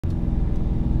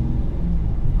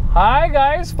Hi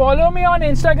guys, follow me on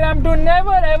Instagram to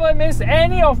never ever miss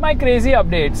any of my crazy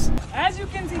updates. As you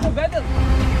can see, the weather.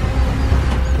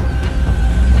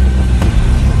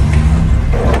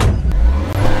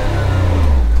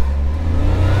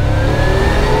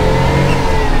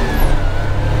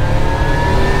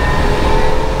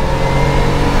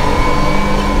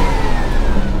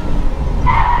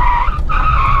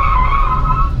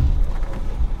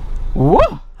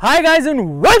 Whoa! Hi guys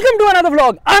and welcome to another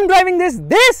vlog. I'm driving this.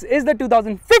 This is the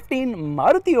 2015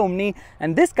 Maruti Omni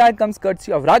and this car comes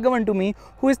courtesy of Raghavan to me,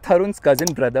 who is Tharun's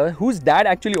cousin brother, whose dad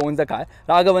actually owns the car.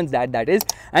 Raghavan's dad, that is.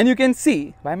 And you can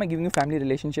see, why am I giving you family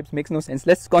relationships? Makes no sense.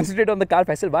 Let's concentrate on the car.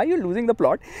 Faisal, why are you losing the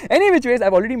plot? Any which ways,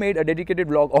 I've already made a dedicated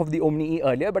vlog of the Omni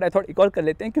I earlier, but I thought ek aur kar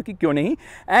lete hain, kyunki kyun nahi?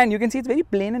 And you can see it's very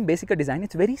plain and basic design.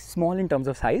 It's very small in terms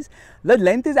of size. The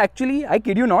length is actually, I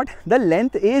kid you not, the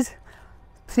length is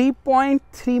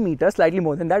 3.3 meters, slightly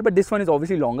more than that, but this one is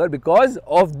obviously longer because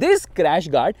of this crash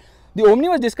guard. The Omni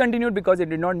was discontinued because it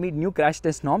did not meet new crash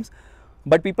test norms,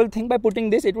 but people think by putting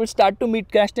this it will start to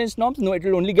meet crash test norms. No, it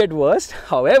will only get worse.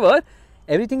 However,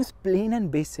 everything is plain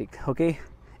and basic, okay?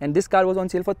 And this car was on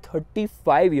sale for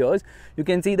 35 years. You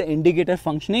can see the indicator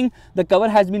functioning. The cover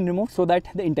has been removed so that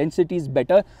the intensity is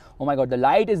better. Oh my god, the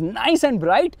light is nice and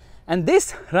bright, and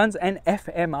this runs an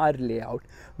FMR layout,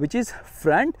 which is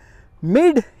front,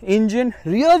 mid-engine,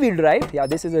 rear-wheel drive. Yeah,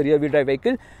 this is a rear-wheel drive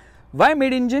vehicle. Why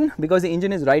mid-engine? Because the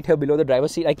engine is right here below the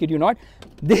driver's seat. I kid you not.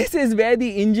 This is where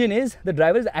the engine is. The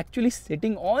driver is actually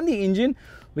sitting on the engine,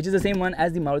 which is the same one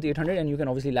as the Maruti 800, and you can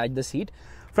obviously latch the seat.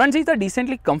 Front seats are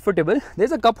decently comfortable.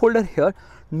 There's a cup holder here.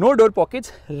 No door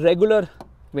pockets. Regular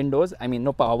windows. I mean,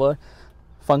 no power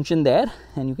function there,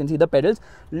 and you can see the pedals.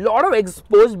 Lot of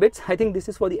exposed bits. I think this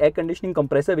is for the air conditioning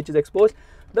compressor, which is exposed.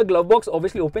 The glove box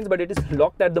obviously opens, but it is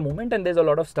locked at the moment, and there's a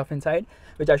lot of stuff inside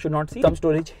which I should not see. Some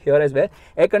storage here as well.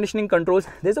 Air conditioning controls.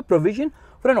 There's a provision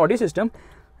for an audio system.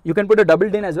 You can put a double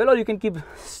din as well, or you can keep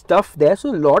stuff there.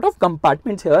 So a lot of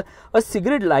compartments here. A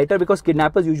cigarette lighter, because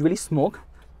kidnappers usually smoke.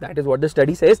 That is what the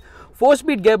study says.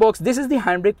 4-speed gearbox. This is the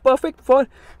handbrake, perfect for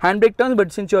handbrake turns,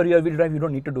 but since you're rear wheel drive, you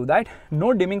don't need to do that.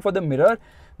 No dimming for the mirror.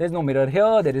 There's no mirror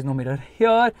here. There is no mirror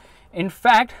here. In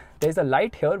fact, there's a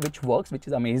light here which works, which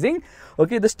is amazing.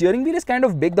 Okay, the steering wheel is kind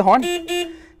of big. The horn,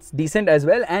 it's decent as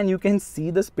well, and you can see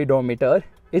the speedometer.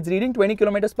 It's reading 20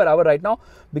 kilometers per hour right now,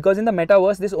 because in the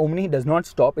metaverse, this Omni does not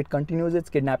stop. It continues its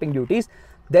kidnapping duties.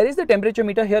 There is the temperature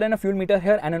meter here and a fuel meter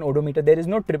here and an odometer. There is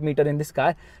no trip meter in this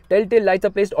car. Telltale lights are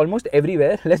placed almost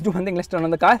everywhere. Let's do one thing. Let's turn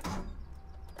on the car.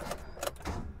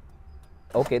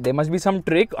 Okay, there must be some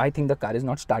trick. I think the car is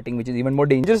not starting, which is even more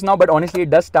dangerous now, but honestly, it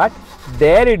does start.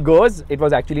 There it goes. It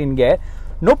was actually in gear.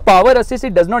 No power assist.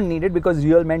 It does not need it because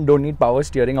real men don't need power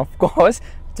steering, of course.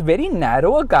 It's a very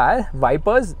narrow car.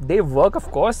 Wipers, they work, of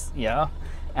course. Yeah.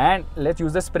 And let's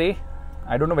use the spray.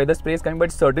 I don't know where the spray is coming, but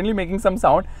it's certainly making some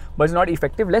sound, but it's not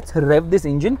effective. Let's rev this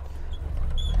engine.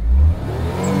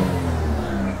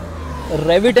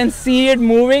 Rev it and see it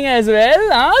moving as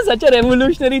well. Such a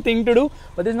revolutionary thing to do.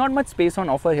 But there's not much space on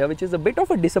offer here, which is a bit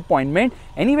of a disappointment.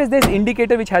 Anyways, there's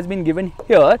indicator which has been given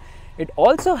here. It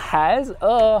also has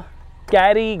a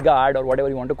carry guard, or whatever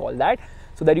you want to call that,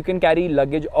 so that you can carry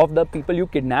luggage of the people you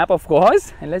kidnap, of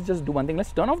course. And let's just do one thing.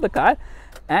 Let's turn off the car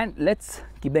and let's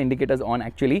keep the indicators on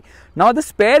actually. Now the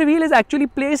spare wheel is actually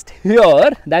placed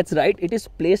here. That's right. It is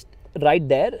placed right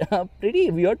there.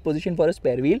 Pretty weird position for a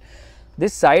spare wheel.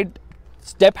 This side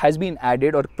step has been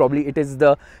added, or probably it is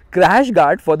the crash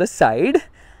guard for the side,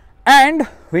 and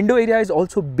window area is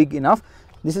also big enough.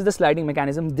 This is the sliding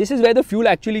mechanism. This is where the fuel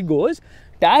actually goes.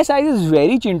 Tire size is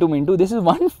very chintu mintu. This is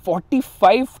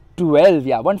 145/12.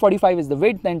 Yeah, 145 is the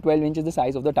width and 12 inches the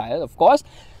size of the tire, of course.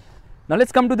 Now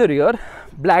let's come to the rear.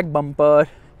 Black bumper.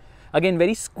 Again,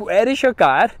 very squarish a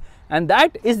car. And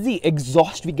that is the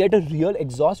exhaust. We get a real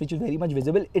exhaust, which is very much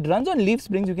visible. It runs on leaf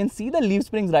springs. You can see the leaf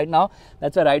springs right now.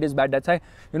 That's why ride is bad. That's why,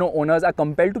 you know, owners are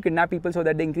compelled to kidnap people so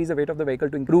that they increase the weight of the vehicle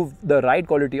to improve the ride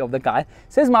quality of the car.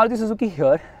 Says Maruti Suzuki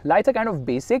here. Lights are kind of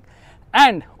basic.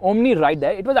 And Omni right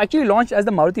there. It was actually launched as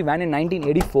the Maruti van in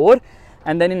 1984.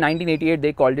 And then in 1988,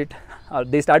 they called it,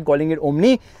 they started calling it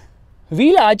Omni.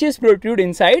 Wheel arches protrude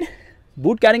inside.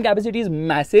 Boot carrying capacity is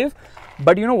massive.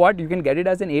 But you know what? You can get it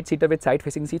as an 8-seater with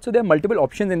side-facing seats. So there are multiple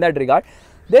options in that regard.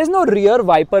 There's no rear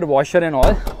wiper washer and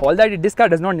all that. This car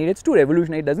does not need. It's too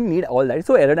revolutionary. It doesn't need all that. It's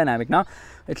so aerodynamic now.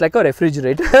 It's like a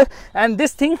refrigerator. And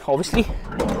this thing obviously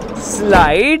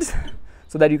slides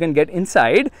so that you can get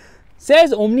inside.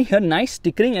 Says Omni here, nice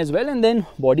stickering as well, and then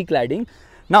body cladding.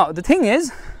 Now the thing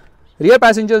is, rear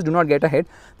passengers do not get ahead.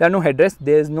 There are no headrests.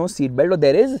 There is no seat belt, or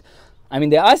there is. I mean,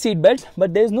 there are seat belts,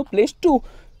 but there is no place to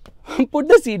put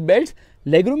the seat belts.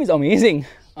 Legroom is amazing.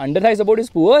 under thigh support is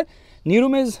poor. Knee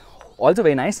room is also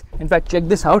very nice. In fact, check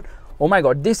this out. Oh my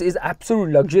god, this is absolute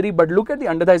luxury. But look at the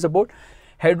under thigh support.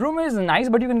 Headroom is nice,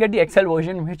 but you can get the XL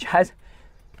version, which has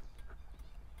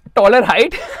taller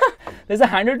height. There's a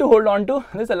handle to hold on to.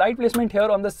 There's a light placement here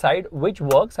on the side, which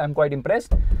works. I'm quite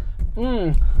impressed.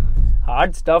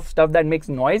 Hard stuff that makes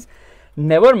noise.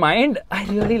 Never mind, I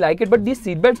really like it, but these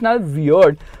seat belts now are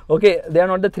weird. Okay, they are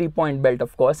not the 3-point belt,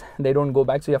 of course. They don't go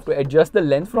back, so you have to adjust the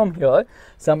length from here.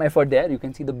 Some effort there. You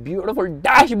can see the beautiful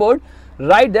dashboard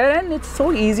right there, and it's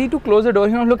so easy to close the door.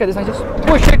 You know, look at this. I just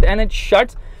push it and it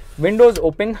shuts. Windows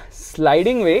open,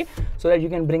 sliding way, so that you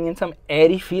can bring in some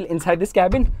airy feel inside this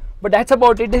cabin. But that's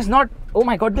about it. It's not, oh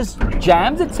my god, this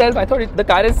jams itself. I thought the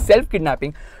car is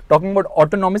self-kidnapping. Talking about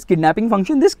autonomous kidnapping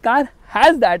function, this car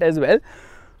has that as well.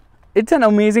 It's an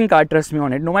amazing car, trust me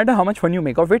on it. No matter how much fun you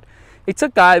make of it, it's a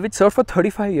car which served for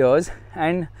 35 years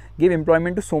and gave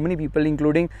employment to so many people,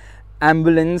 including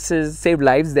ambulances, saved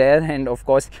lives there. And of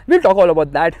course, we'll talk all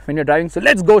about that when you're driving. So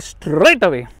let's go straight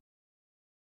away.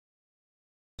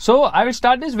 So I will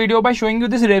start this video by showing you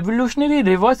this revolutionary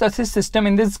reverse assist system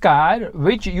in this car,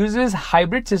 which uses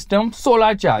hybrid system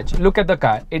solar charge. Look at the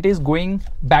car. It is going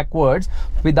backwards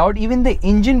without even the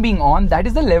engine being on. That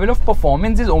is the level of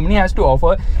performance this Omni has to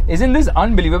offer. Isn't this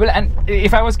unbelievable? And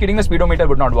if I was kidding, the speedometer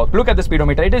would not work. Look at the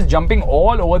speedometer. It is jumping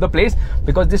all over the place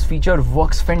because this feature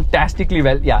works fantastically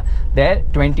well. Yeah, there,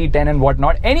 20, 10 and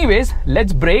whatnot. Anyways,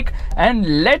 let's brake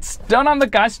and let's turn on the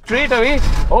car straight away.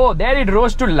 Oh, there it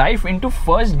rose to life into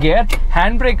first gear.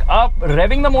 Handbrake up,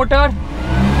 revving the motor,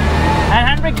 and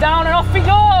handbrake down, and off we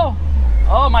go.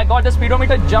 Oh my god, the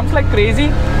speedometer jumps like crazy.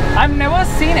 I've never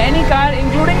seen any car,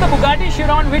 including the Bugatti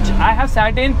Chiron, which I have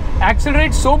sat in,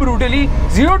 accelerate so brutally.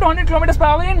 0 to 100 kilometers per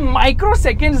hour in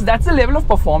microseconds. That's the level of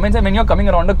performance. And when you're coming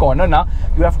around the corner now,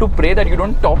 you have to pray that you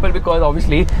don't topple, because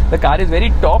obviously the car is very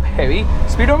top heavy.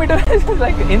 Speedometer is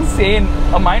like insane,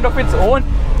 a mind of its own.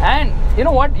 And you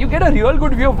know what, you get a real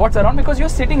good view of what's around because you're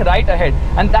sitting right ahead,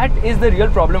 and that is the real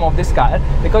problem of this car,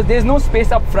 because there's no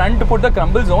space up front to put the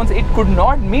crumble zones. It could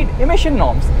not meet emission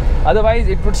norms, otherwise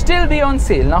it would still be on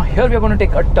sale. Now here we are going to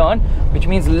take a turn, which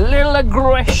means little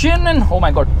aggression, and oh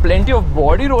my god, plenty of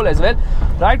body roll as well.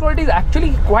 Ride quality is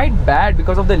actually quite bad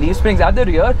because of the leaf springs at the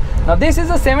rear. Now this is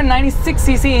a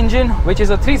 796cc engine, which is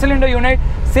a 3-cylinder unit.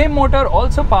 Same motor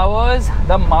also powers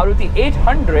the Maruti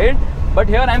 800, but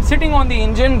here I'm sitting on the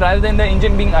engine rather than the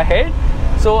engine being ahead.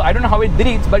 So I don't know how it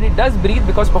breathes, but it does breathe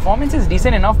because performance is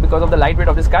decent enough because of the lightweight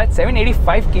of this car.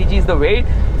 785 kg is the weight.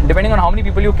 Depending on how many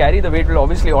people you carry, the weight will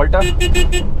obviously alter.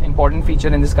 Important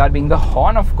feature in this car being the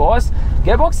horn, of course.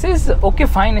 Gearbox is okay,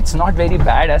 fine. It's not very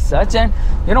bad as such. And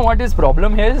you know what his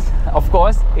problem is? Of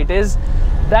course, it is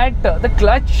that the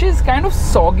clutch is kind of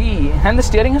soggy and the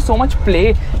steering has so much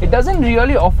play. It doesn't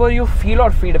really offer you feel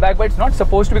or feedback, but it's not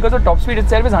supposed to, because the top speed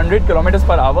itself is 100 kilometers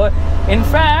per hour. In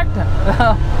fact,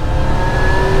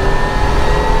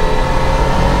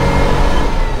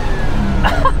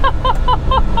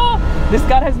 this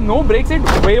car has no brakes. It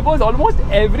wavers almost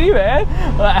everywhere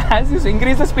as you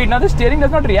increase the speed. Now the steering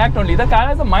does not react only. The car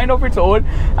has a mind of its own.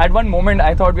 At one moment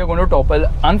I thought we were going to topple.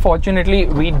 Unfortunately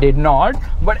we did not.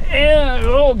 But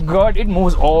oh god, it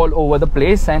moves all over the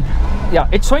place. And yeah,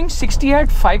 it's showing 60 at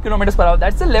 5 kilometers per hour.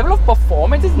 That's the level of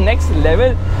performance. It's next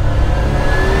level.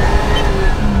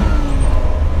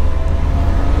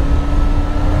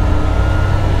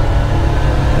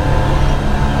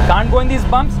 Can't go in these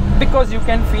bumps because you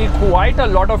can feel quite a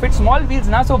lot of it. Small wheels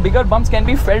now, so bigger bumps can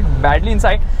be felt badly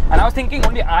inside. And I was thinking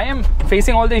only I am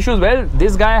facing all the issues. Well,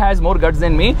 this guy has more guts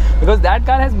than me, because that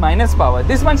car has minus power.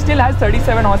 This one still has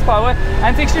 37 horsepower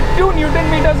and 62 Newton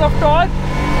meters of torque.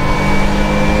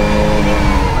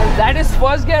 That is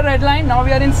first gear red line. Now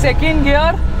we are in second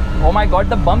gear. Oh my god,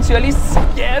 the bumps really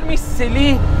scare me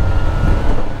silly.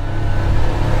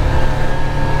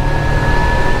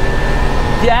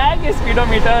 Jag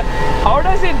speedometer. How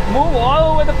does it move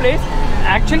all over the place?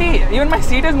 Actually, even my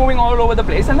seat is moving all over the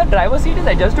place, and the driver's seat is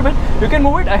adjustable. You can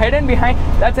move it ahead and behind.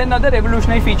 That's another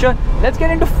revolutionary feature. Let's get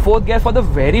into fourth gear for the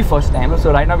very first time.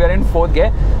 So right now we are in fourth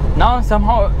gear. Now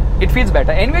somehow it feels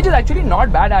better. NVH is actually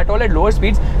not bad at all at lower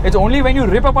speeds. It's only when you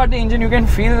rip apart the engine you can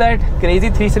feel that crazy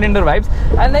 3-cylinder vibes,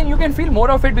 and then you can feel more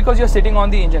of it because you're sitting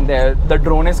on the engine. There, the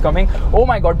drone is coming. Oh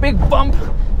my god, big bump.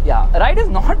 Yeah, ride is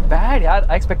not bad. Yeah,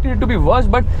 I expected it to be worse,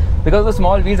 but because of the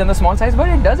small wheels and the small size, but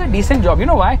it does a decent job. You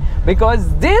know why?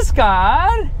 Because this car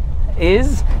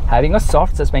is having a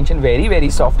soft suspension,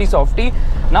 very softy.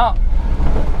 Now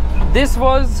this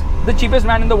was the cheapest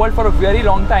van in the world for a very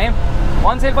long time,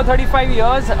 on sale for 35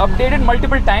 years, updated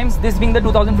multiple times. This being the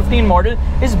 2015 model,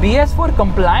 is BS4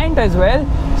 compliant as well.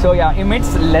 So yeah,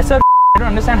 emits lesser don't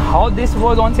understand how this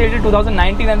was on sale till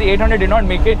 2019 and the 800 did not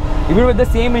make it, even with the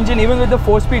same engine, even with the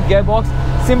 4-speed gearbox.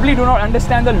 Simply do not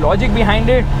understand the logic behind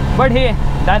it. But hey,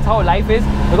 that's how life is,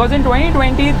 because in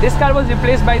 2020 this car was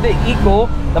replaced by the Eco,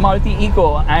 the Maruti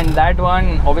Eco, and that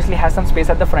one obviously has some space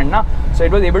at the front now, so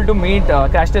it was able to meet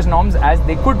crash test norms as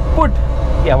they could put.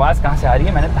 ये आवाज़ कहाँ से आ रही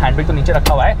है? मैंने handbrake तो नीचे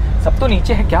रखा हुआ है, सब तो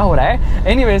नीचे है, क्या हो रहा है?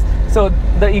 Anyways, so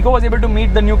the Eco was able to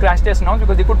meet the new crash test norms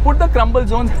because they could put the crumble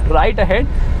zones right ahead.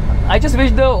 I just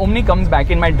wish the Omni comes back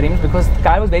in my dreams because the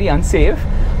car was very unsafe.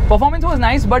 Performance was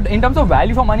nice, but in terms of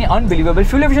value for money, unbelievable.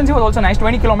 Fuel efficiency was also nice.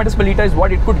 20 kilometers per liter is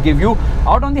what it could give you.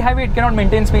 Out on the highway, it cannot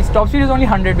maintain speed. Top speed is only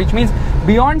 100, which means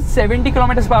beyond 70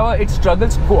 kilometers per hour, it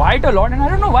struggles quite a lot. And I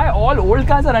don't know why all old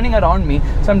cars are running around me.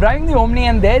 So I'm driving the Omni,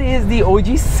 and there is the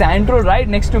OG Sandro right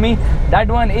next to me. That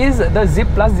one is the Zip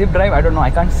Plus Zip Drive. I don't know.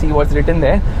 I can't see what's written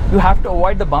there. You have to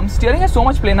avoid the bumps. Steering has so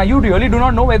much play now. You really do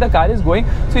not know where the car is going.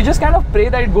 So you just kind of pray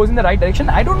that it goes in the right direction.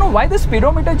 I don't know why the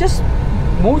speedometer just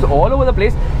moves all over the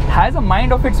place, has a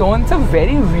mind of its own. It's a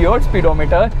very weird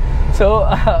speedometer, so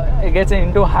it gets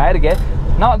into higher gear.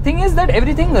 Now the thing is that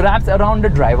everything wraps around the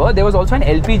driver. There was also an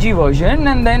LPG version,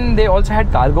 and then they also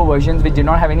had cargo versions which did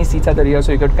not have any seats at the rear,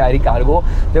 so you could carry cargo.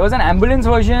 There was an ambulance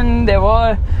version, there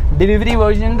were delivery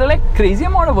versions, there were like crazy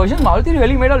amount of versions. Maruti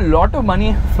really made a lot of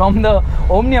money from the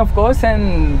Omni, of course,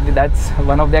 and that's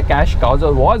one of their cash cows,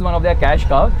 or was one of their cash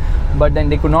cows. But then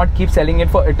they could not keep selling it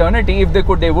for eternity. If they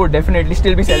could, they would definitely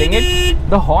still be selling it.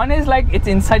 The horn is like, it's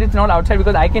inside, it's not outside,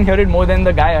 because I can hear it more than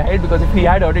the guy ahead, because if he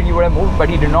had heard it, he would have moved, but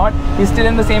he did not. He's still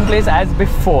in the same place as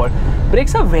before.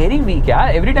 Brakes are very weak,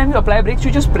 yeah. Every time you apply brakes,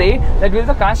 you just pray that will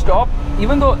the car stop,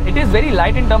 even though it is very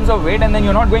light in terms of weight, and then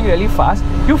you're not going really fast.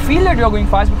 You feel that you're going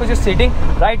fast because you're sitting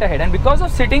right ahead, and because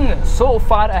of sitting so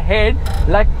far ahead,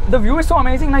 like the view is so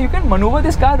amazing. Now you can maneuver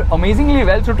this car amazingly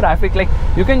well through traffic. Like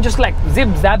you can just like zip,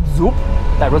 zap, zoop.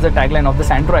 That was the tagline of the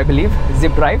Sandro, I believe,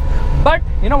 Zip Drive. But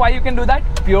you know why you can do that?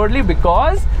 Purely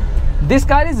because this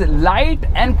car is light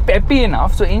and peppy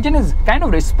enough, so engine is kind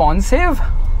of responsive.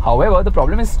 However, the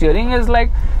problem is steering is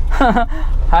like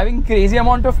having crazy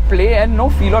amount of play and no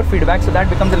feel or feedback, so that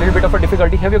becomes a little bit of a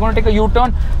difficulty. Here we're going to take a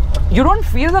U-turn. You don't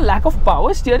feel the lack of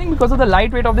power steering because of the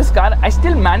lightweight of this car. I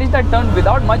still managed that turn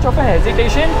without much of a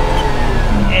hesitation.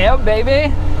 Yeah,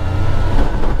 baby.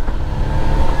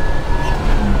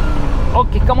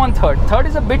 Okay, come on, third. Third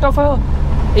is a bit of a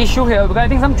issue here because I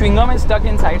think some chewing gum is stuck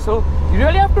inside, so you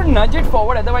really have to nudge it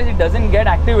forward, otherwise it doesn't get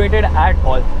activated at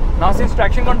all. Now since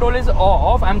traction control is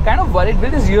off, I'm kind of worried, will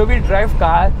this rear wheel drive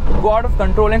car go out of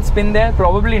control and spin there?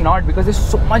 Probably not, because there's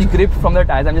so much grip from the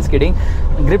tires. I'm just kidding.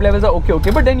 Grip levels are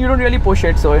okay, but then you don't really push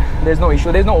it, so there's no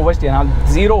issue. There's no oversteer now,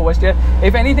 zero oversteer.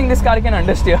 If anything, this car can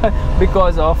understeer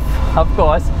because of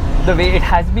course, the way it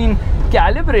has been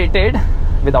calibrated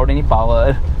without any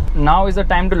power. Now is the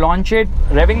time to launch it,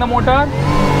 revving the motor.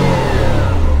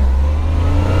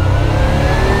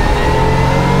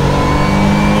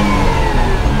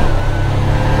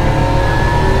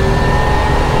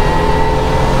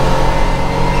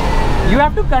 You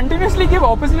have to continuously give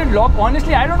opposite lock.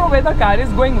 Honestly, I don't know where the car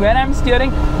is going, where I'm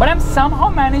steering, but I'm somehow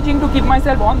managing to keep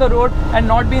myself on the road and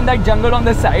not be in that jungle on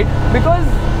the side, because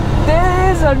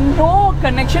there is no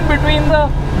connection between the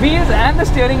wheels and the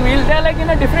steering wheel. They're like in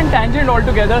a different tangent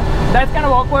altogether. That's kind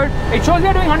of awkward. It shows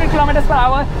you're doing 100 kilometers per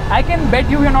hour. I can bet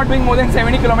you're not doing more than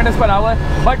 70 kilometers per hour,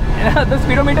 but the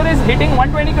speedometer is hitting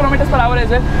 120 kilometers per hour as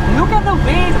well. Look at the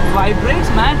way it vibrates,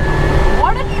 man.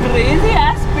 What a crazy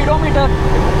ass speedometer.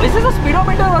 Is this a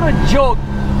speedometer or a joke?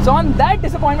 So on that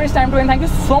disappointment, it's time to end. Thank you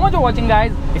so much for watching,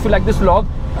 guys. If you like this vlog,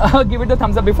 give it a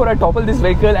thumbs up before I topple this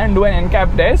vehicle and do an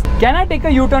NCAP test. Can I take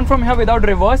a U-turn from here without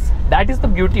reverse? That is the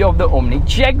beauty of the Omni.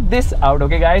 Check this out,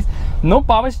 okay guys. No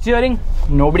power steering,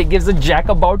 nobody gives a jack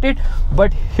about it,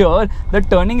 but here the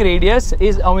turning radius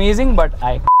is amazing, but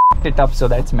I f***ed it up, so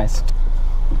that's messed.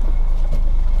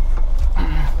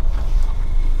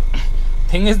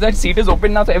 Thing is that seat is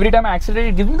open now, so every time I accelerate,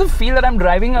 it gives me the feel that I'm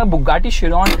driving a Bugatti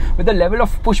Chiron with a level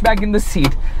of pushback in the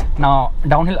seat. Now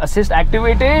downhill assist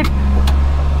activated.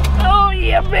 Oh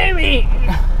yeah, baby.